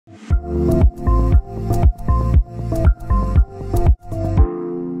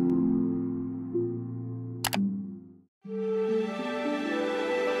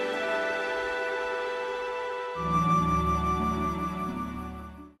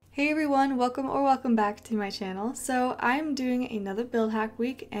Hey everyone, welcome back to my channel. So I'm doing another build hack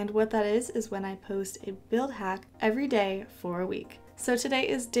week, and what that is when I post a build hack every day for a week. So today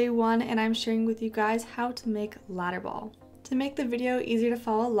is day 1 and I'm sharing with you guys how to make ladderball. To make the video easier to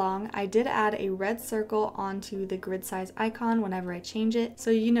follow along, I did add a red circle onto the grid size icon whenever I change it,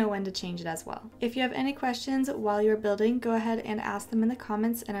 so you know when to change it as well. If you have any questions while you're building, go ahead and ask them in the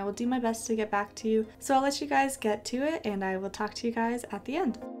comments and I will do my best to get back to you. So I'll let you guys get to it and I will talk to you guys at the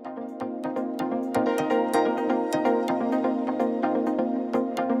end.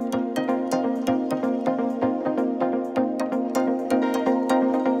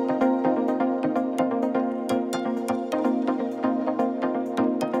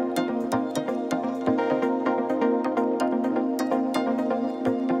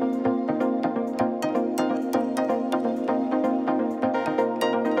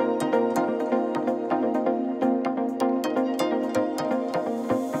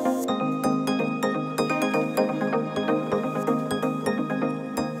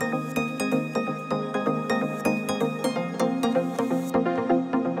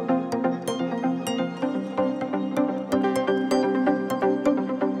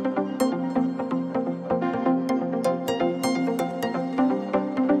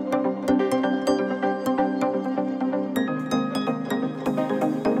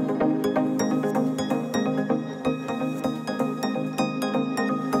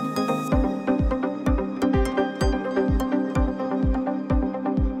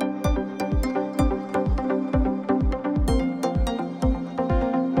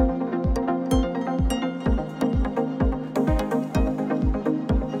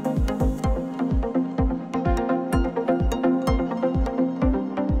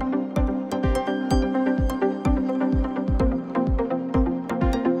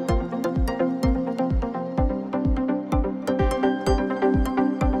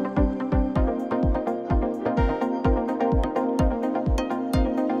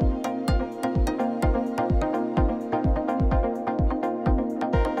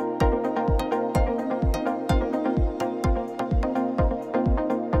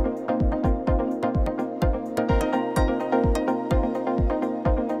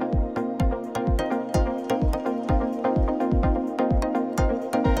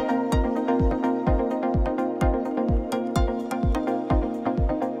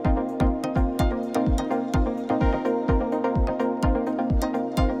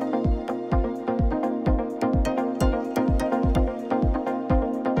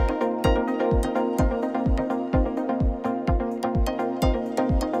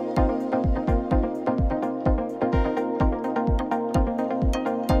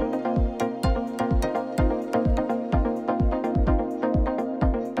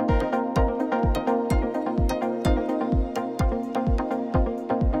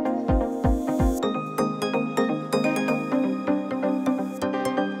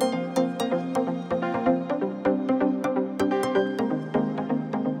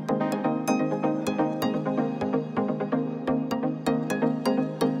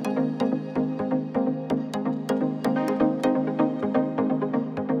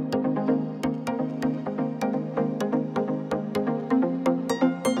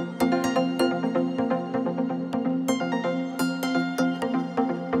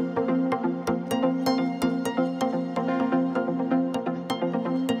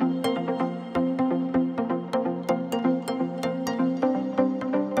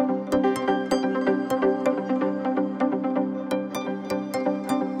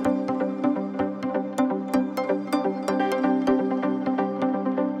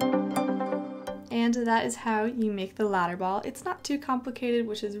 And that is how you make the ladder ball. It's not too complicated,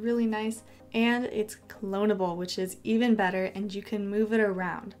 which is really nice, and it's clonable, which is even better, and you can move it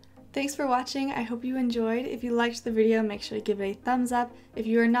around. Thanks for watching. I hope you enjoyed. If you liked the video, make sure to give it a thumbs up. If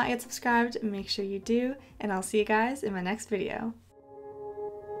you are not yet subscribed, make sure you do, and I'll see you guys in my next video.